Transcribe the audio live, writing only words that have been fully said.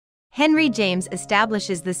Henry James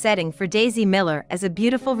establishes the setting for Daisy Miller as a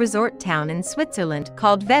beautiful resort town in Switzerland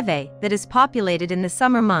called Vevey that is populated in the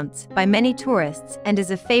summer months by many tourists and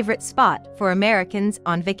is a favorite spot for Americans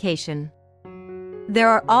on vacation. There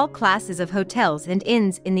are all classes of hotels and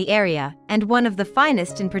inns in the area, and one of the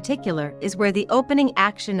finest in particular is where the opening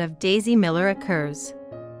action of Daisy Miller occurs.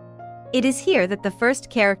 It is here that the first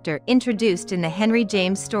character introduced in the Henry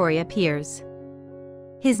James story appears.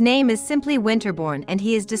 His name is simply Winterbourne, and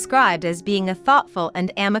he is described as being a thoughtful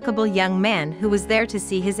and amicable young man who was there to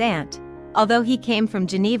see his aunt, although he came from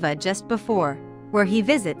Geneva just before, where he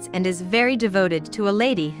visits and is very devoted to a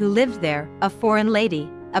lady who lived there, a foreign lady,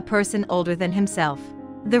 a person older than himself.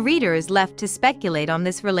 The reader is left to speculate on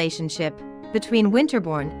this relationship between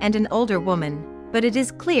Winterbourne and an older woman, but it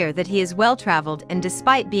is clear that he is well-traveled and,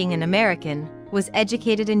 despite being an American, was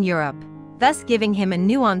educated in Europe, thus giving him a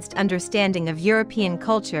nuanced understanding of European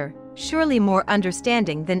culture, surely more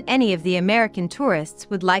understanding than any of the American tourists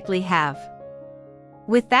would likely have.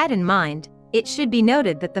 With that in mind, it should be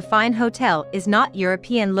noted that the fine hotel is not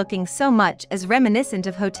European-looking so much as reminiscent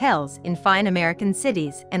of hotels in fine American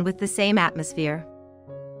cities and with the same atmosphere.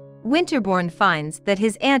 Winterbourne finds that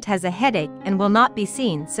his aunt has a headache and will not be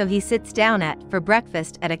seen, so he sits down for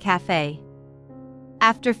breakfast at a cafe.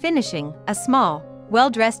 After finishing, a small,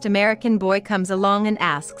 well-dressed American boy comes along and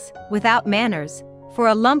asks, without manners, for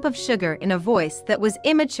a lump of sugar in a voice that was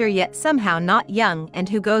immature yet somehow not young, and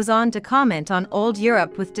who goes on to comment on old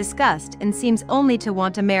Europe with disgust and seems only to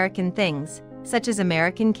want American things, such as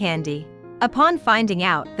American candy. Upon finding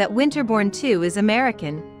out that Winterbourne too is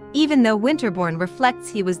American, even though Winterbourne reflects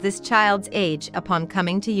he was this child's age upon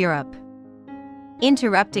coming to Europe.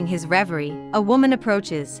 Interrupting his reverie, a woman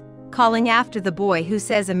approaches, calling after the boy, who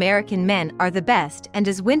says American men are the best, and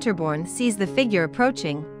as Winterbourne sees the figure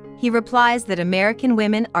approaching, he replies that American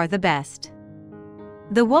women are the best.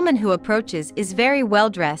 The woman who approaches is very well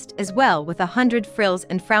dressed as well, with 100 frills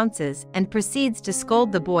and flounces, and proceeds to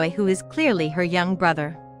scold the boy, who is clearly her young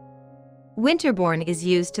brother. Winterbourne is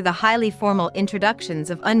used to the highly formal introductions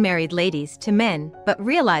of unmarried ladies to men, but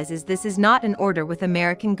realizes this is not in order with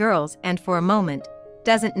American girls and for a moment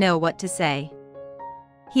doesn't know what to say.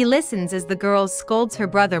 He listens as the girl scolds her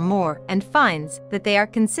brother more and finds that they are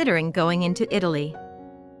considering going into Italy.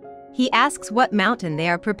 He asks what mountain they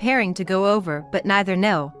are preparing to go over, but neither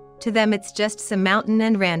know. To them it's just some mountain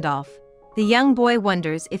and Randolph. The young boy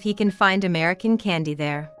wonders if he can find American candy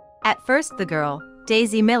there. At first the girl,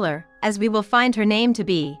 Daisy Miller, as we will find her name to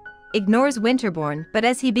be, ignores Winterbourne, but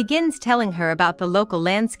as he begins telling her about the local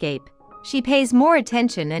landscape, she pays more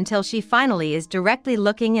attention until she finally is directly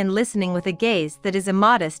looking and listening with a gaze that is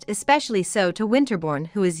immodest, especially so to Winterbourne,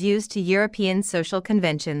 who is used to European social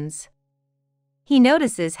conventions. He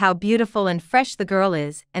notices how beautiful and fresh the girl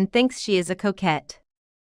is and thinks she is a coquette.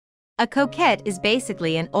 A coquette is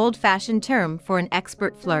basically an old-fashioned term for an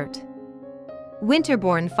expert flirt.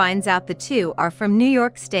 Winterbourne finds out the two are from New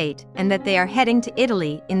York State and that they are heading to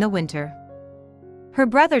Italy in the winter. Her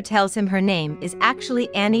brother tells him her name is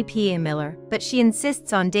actually Annie P. Miller, but she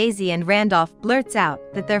insists on Daisy, and Randolph blurts out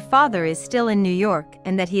that their father is still in New York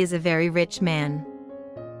and that he is a very rich man.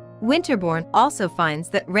 Winterbourne also finds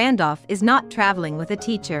that Randolph is not traveling with a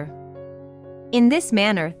teacher. In this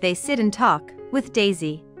manner they sit and talk, with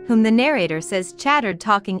Daisy, whom the narrator says chattered,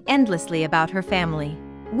 talking endlessly about her family.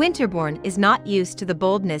 Winterbourne is not used to the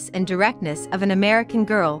boldness and directness of an American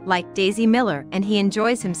girl like Daisy Miller, and he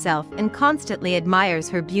enjoys himself and constantly admires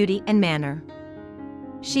her beauty and manner.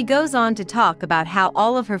 She goes on to talk about how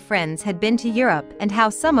all of her friends had been to Europe and how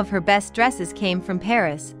some of her best dresses came from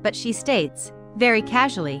Paris, but she states, very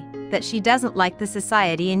casually, that she doesn't like the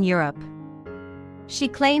society in Europe. She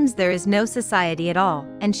claims there is no society at all,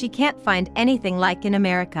 and she can't find anything like in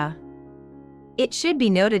America. It should be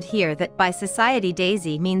noted here that by society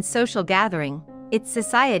Daisy means social gathering, it's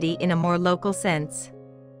society in a more local sense.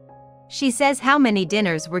 She says how many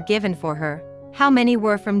dinners were given for her, how many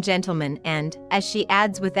were from gentlemen, and, as she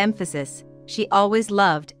adds with emphasis, she always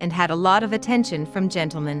loved and had a lot of attention from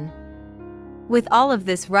gentlemen. With all of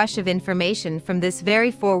this rush of information from this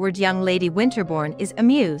very forward young lady, Winterbourne is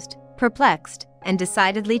amused, perplexed, and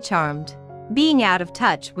decidedly charmed. Being out of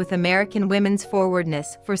touch with American women's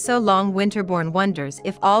forwardness for so long, Winterbourne wonders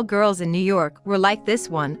if all girls in New York were like this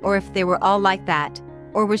one, or if they were all like that,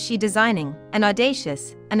 or was she designing, an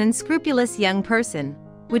audacious, an unscrupulous young person,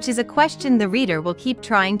 which is a question the reader will keep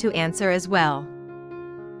trying to answer as well.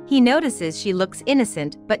 He notices she looks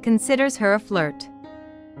innocent but considers her a flirt.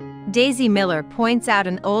 Daisy Miller points out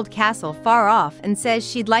an old castle far off and says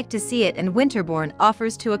she'd like to see it, and Winterbourne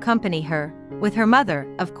offers to accompany her, with her mother,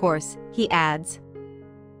 of course, he adds.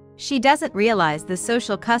 She doesn't realize the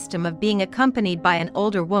social custom of being accompanied by an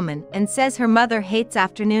older woman and says her mother hates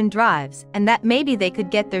afternoon drives and that maybe they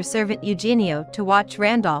could get their servant Eugenio to watch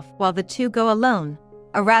Randolph while the two go alone,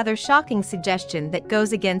 a rather shocking suggestion that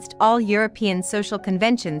goes against all European social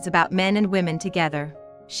conventions about men and women together.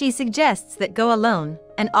 She suggests that go alone,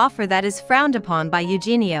 an offer that is frowned upon by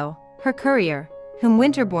Eugenio, her courier, whom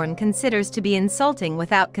Winterbourne considers to be insulting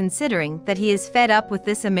without considering that he is fed up with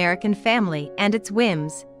this American family and its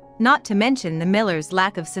whims, not to mention the Miller's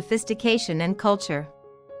lack of sophistication and culture.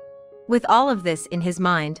 With all of this in his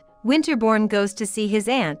mind, Winterbourne goes to see his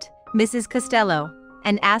aunt, Mrs. Costello,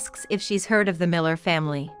 and asks if she's heard of the Miller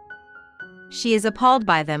family. She is appalled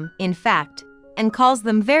by them, in fact, and calls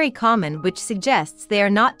them very common, which suggests they are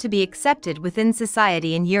not to be accepted within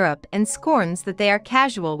society in Europe, and scorns that they are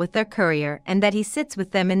casual with their courier and that he sits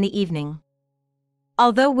with them in the evening.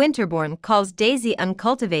 Although Winterbourne calls Daisy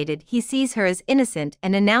uncultivated, he sees her as innocent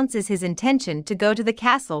and announces his intention to go to the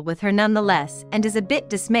castle with her nonetheless, and is a bit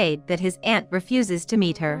dismayed that his aunt refuses to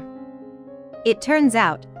meet her. It turns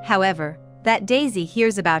out, however, that Daisy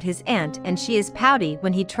hears about his aunt and she is pouty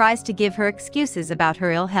when he tries to give her excuses about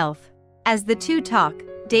her ill health. As the two talk,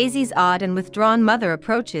 Daisy's odd and withdrawn mother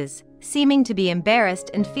approaches, seeming to be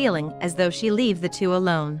embarrassed and feeling as though she leave the two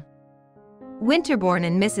alone. Winterbourne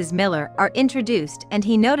and Mrs. Miller are introduced and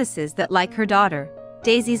he notices that, like her daughter,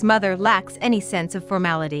 Daisy's mother lacks any sense of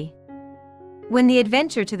formality. When the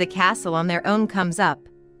adventure to the castle on their own comes up,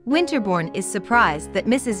 Winterbourne is surprised that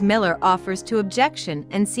Mrs. Miller offers to objection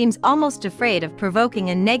and seems almost afraid of provoking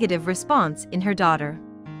a negative response in her daughter.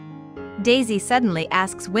 Daisy suddenly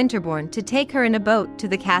asks Winterbourne to take her in a boat to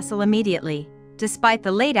the castle immediately, despite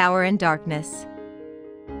the late hour and darkness.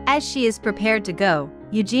 As she is prepared to go,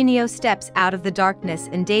 Eugenio steps out of the darkness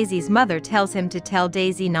and Daisy's mother tells him to tell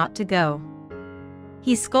Daisy not to go.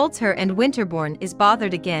 He scolds her and Winterbourne is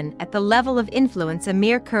bothered again at the level of influence a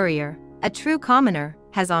mere courier, a true commoner,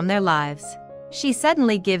 has on their lives. She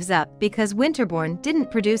suddenly gives up because Winterbourne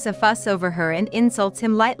didn't produce a fuss over her and insults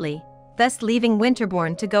him lightly, thus leaving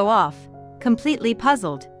Winterbourne to go off, completely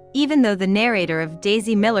puzzled, even though the narrator of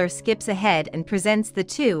Daisy Miller skips ahead and presents the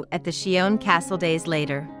two at the Chillon Castle days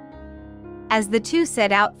later. As the two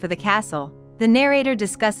set out for the castle, the narrator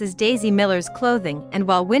discusses Daisy Miller's clothing, and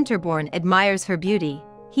while Winterbourne admires her beauty,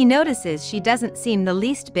 he notices she doesn't seem the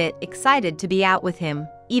least bit excited to be out with him,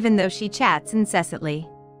 even though she chats incessantly.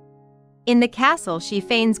 In the castle she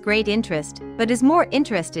feigns great interest, but is more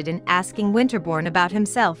interested in asking Winterbourne about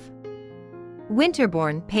himself.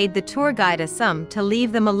 Winterbourne paid the tour guide a sum to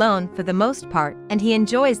leave them alone for the most part, and he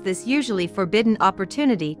enjoys this usually forbidden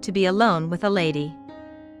opportunity to be alone with a lady.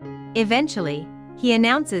 Eventually, he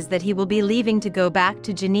announces that he will be leaving to go back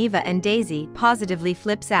to Geneva, and Daisy positively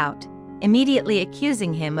flips out, immediately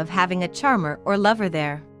accusing him of having a charmer or lover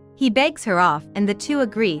there. He begs her off and the two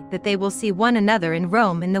agree that they will see one another in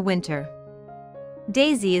Rome in the winter.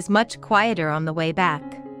 Daisy is much quieter on the way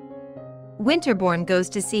back. Winterbourne goes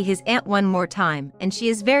to see his aunt one more time and she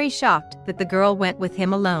is very shocked that the girl went with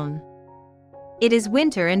him alone. It is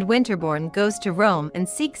winter and Winterbourne goes to Rome and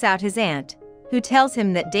seeks out his aunt, who tells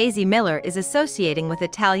him that Daisy Miller is associating with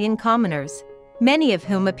Italian commoners, many of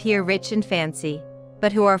whom appear rich and fancy,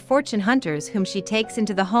 but who are fortune hunters whom she takes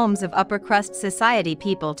into the homes of upper-crust society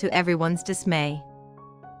people to everyone's dismay.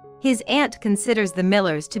 His aunt considers the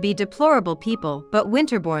Millers to be deplorable people, but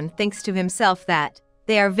Winterbourne thinks to himself that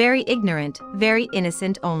they are very ignorant, very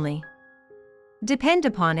innocent only. Depend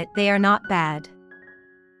upon it, they are not bad.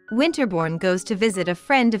 Winterbourne goes to visit a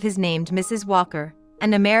friend of his named Mrs. Walker,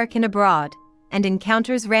 an American abroad, and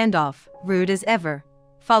encounters Randolph, rude as ever,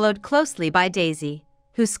 followed closely by Daisy,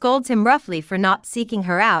 who scolds him roughly for not seeking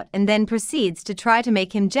her out and then proceeds to try to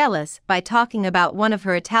make him jealous by talking about one of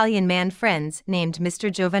her Italian man friends named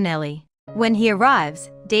Mr. Giovanelli. When he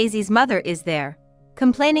arrives, Daisy's mother is there,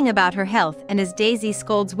 complaining about her health, and as Daisy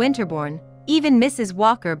scolds Winterbourne, even Mrs.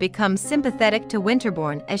 Walker becomes sympathetic to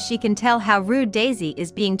Winterbourne as she can tell how rude Daisy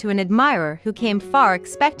is being to an admirer who came far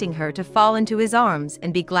expecting her to fall into his arms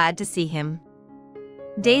and be glad to see him.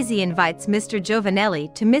 Daisy invites Mr.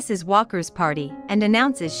 Giovanelli to Mrs. Walker's party and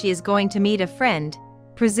announces she is going to meet a friend.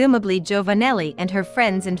 Presumably Giovanelli and her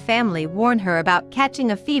friends and family warn her about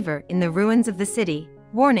catching a fever in the ruins of the city,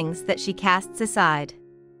 warnings that she casts aside.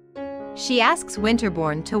 She asks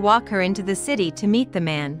Winterbourne to walk her into the city to meet the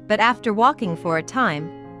man, but after walking for a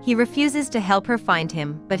time, he refuses to help her find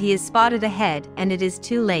him, but he is spotted ahead and it is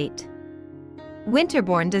too late.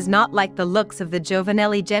 Winterbourne does not like the looks of the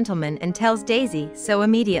Giovanelli gentleman and tells Daisy so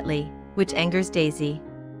immediately, which angers Daisy.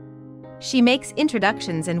 She makes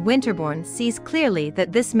introductions and Winterbourne sees clearly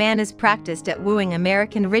that this man is practiced at wooing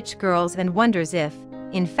American rich girls and wonders if,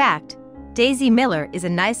 In fact, Daisy Miller is a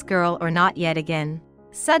nice girl or not yet again.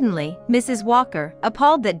 Suddenly, Mrs. Walker,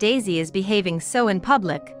 appalled that Daisy is behaving so in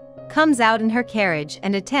public, comes out in her carriage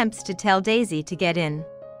and attempts to tell Daisy to get in.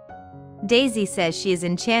 Daisy says she is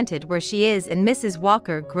enchanted where she is, and Mrs.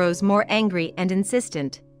 Walker grows more angry and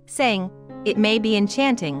insistent, saying, "It may be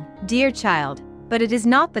enchanting, dear child, but it is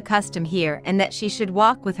not the custom here, and that she should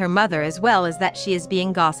walk with her mother as well as that she is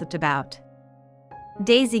being gossiped about."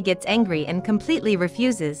 Daisy gets angry and completely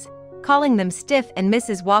refuses, calling them stiff, and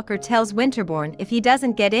Mrs. Walker tells Winterbourne if he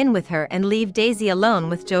doesn't get in with her and leave Daisy alone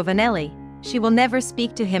with Giovanelli, she will never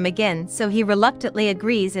speak to him again, so he reluctantly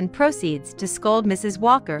agrees and proceeds to scold Mrs.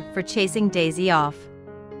 Walker for chasing Daisy off.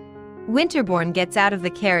 Winterbourne gets out of the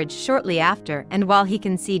carriage shortly after, and while he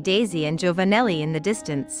can see Daisy and Giovanelli in the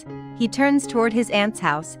distance, he turns toward his aunt's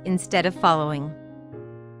house instead of following.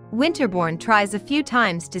 Winterbourne tries a few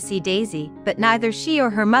times to see Daisy, but neither she or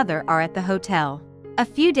her mother are at the hotel. A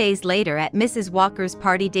few days later at Mrs. Walker's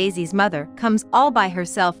party, Daisy's mother comes all by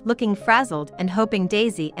herself, looking frazzled and hoping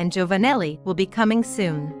Daisy and Giovanelli will be coming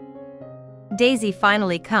soon. Daisy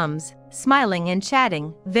finally comes, smiling and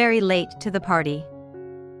chatting, very late to the party.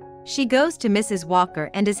 She goes to Mrs. Walker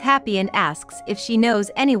and is happy and asks if she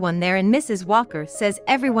knows anyone there, and Mrs. Walker says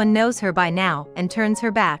everyone knows her by now and turns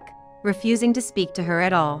her back, refusing to speak to her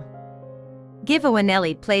at all.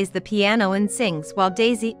 Giovanelli plays the piano and sings while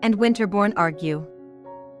Daisy and Winterbourne argue.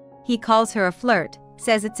 He calls her a flirt,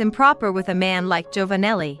 says it's improper with a man like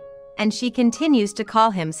Giovanelli, and she continues to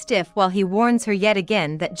call him stiff while he warns her yet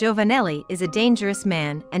again that Giovanelli is a dangerous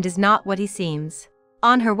man and is not what he seems.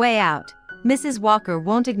 On her way out, Mrs. Walker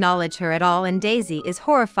won't acknowledge her at all, and Daisy is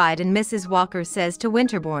horrified, and Mrs. Walker says to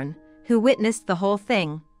Winterbourne, who witnessed the whole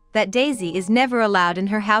thing, that Daisy is never allowed in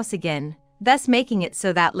her house again, thus making it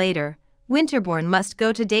so that later, Winterbourne must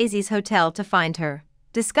go to Daisy's hotel to find her,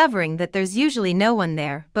 discovering that there's usually no one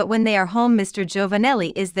there, but when they are home Mr.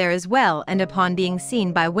 Giovanelli is there as well, and upon being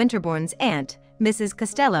seen by Winterbourne's aunt, Mrs.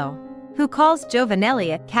 Costello, who calls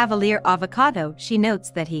Giovanelli a cavalier avocado, she notes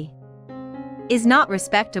that he is not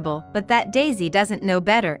respectable, but that Daisy doesn't know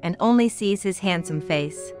better and only sees his handsome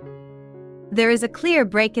face. There is a clear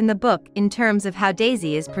break in the book in terms of how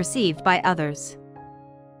Daisy is perceived by others.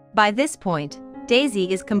 By this point,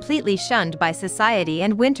 Daisy is completely shunned by society,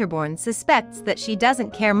 and Winterbourne suspects that she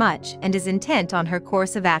doesn't care much and is intent on her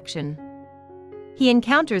course of action. He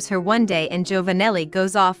encounters her one day and Giovanelli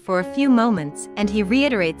goes off for a few moments, and he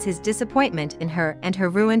reiterates his disappointment in her and her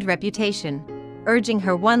ruined reputation, urging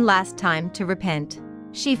her one last time to repent.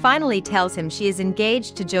 She finally tells him she is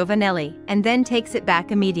engaged to Giovanelli and then takes it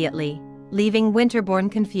back immediately, leaving Winterbourne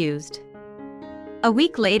confused. A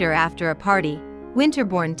week later, after a party,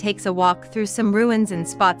 Winterbourne takes a walk through some ruins and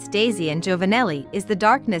spots Daisy and Giovanelli is the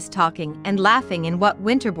darkness talking and laughing in what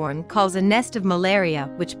Winterbourne calls a nest of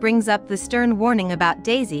malaria, which brings up the stern warning about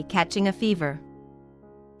Daisy catching a fever.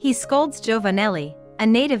 He scolds Giovanelli, a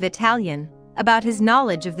native Italian, about his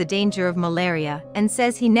knowledge of the danger of malaria and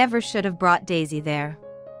says he never should have brought Daisy there.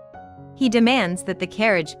 He demands that the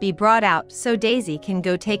carriage be brought out so Daisy can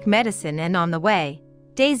go take medicine, and on the way,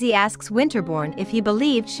 Daisy asks Winterbourne if he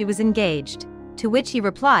believed she was engaged, to which he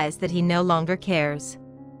replies that he no longer cares.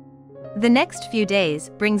 The next few days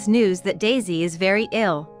brings news that Daisy is very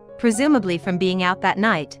ill, presumably from being out that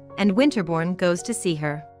night, and Winterbourne goes to see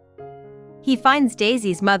her. He finds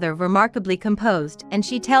Daisy's mother remarkably composed, and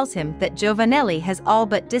she tells him that Giovanelli has all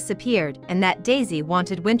but disappeared and that Daisy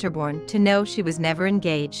wanted Winterbourne to know she was never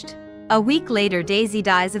engaged. A week later, Daisy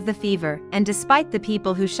dies of the fever, and despite the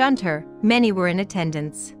people who shunned her, many were in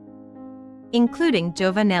attendance, including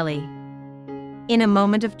Giovanelli. In a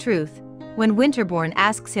moment of truth, when Winterbourne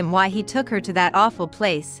asks him why he took her to that awful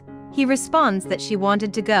place, he responds that she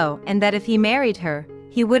wanted to go and that if he married her,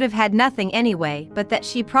 he would have had nothing anyway, but that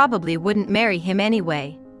she probably wouldn't marry him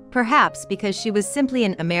anyway, perhaps because she was simply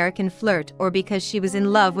an American flirt or because she was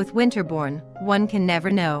in love with Winterbourne, one can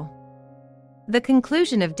never know. The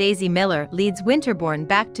conclusion of Daisy Miller leads Winterbourne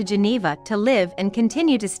back to Geneva to live and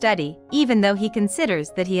continue to study, even though he considers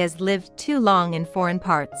that he has lived too long in foreign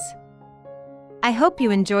parts. I hope you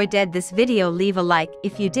enjoyed this video. Leave a like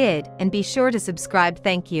if you did, and be sure to subscribe.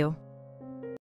 Thank you.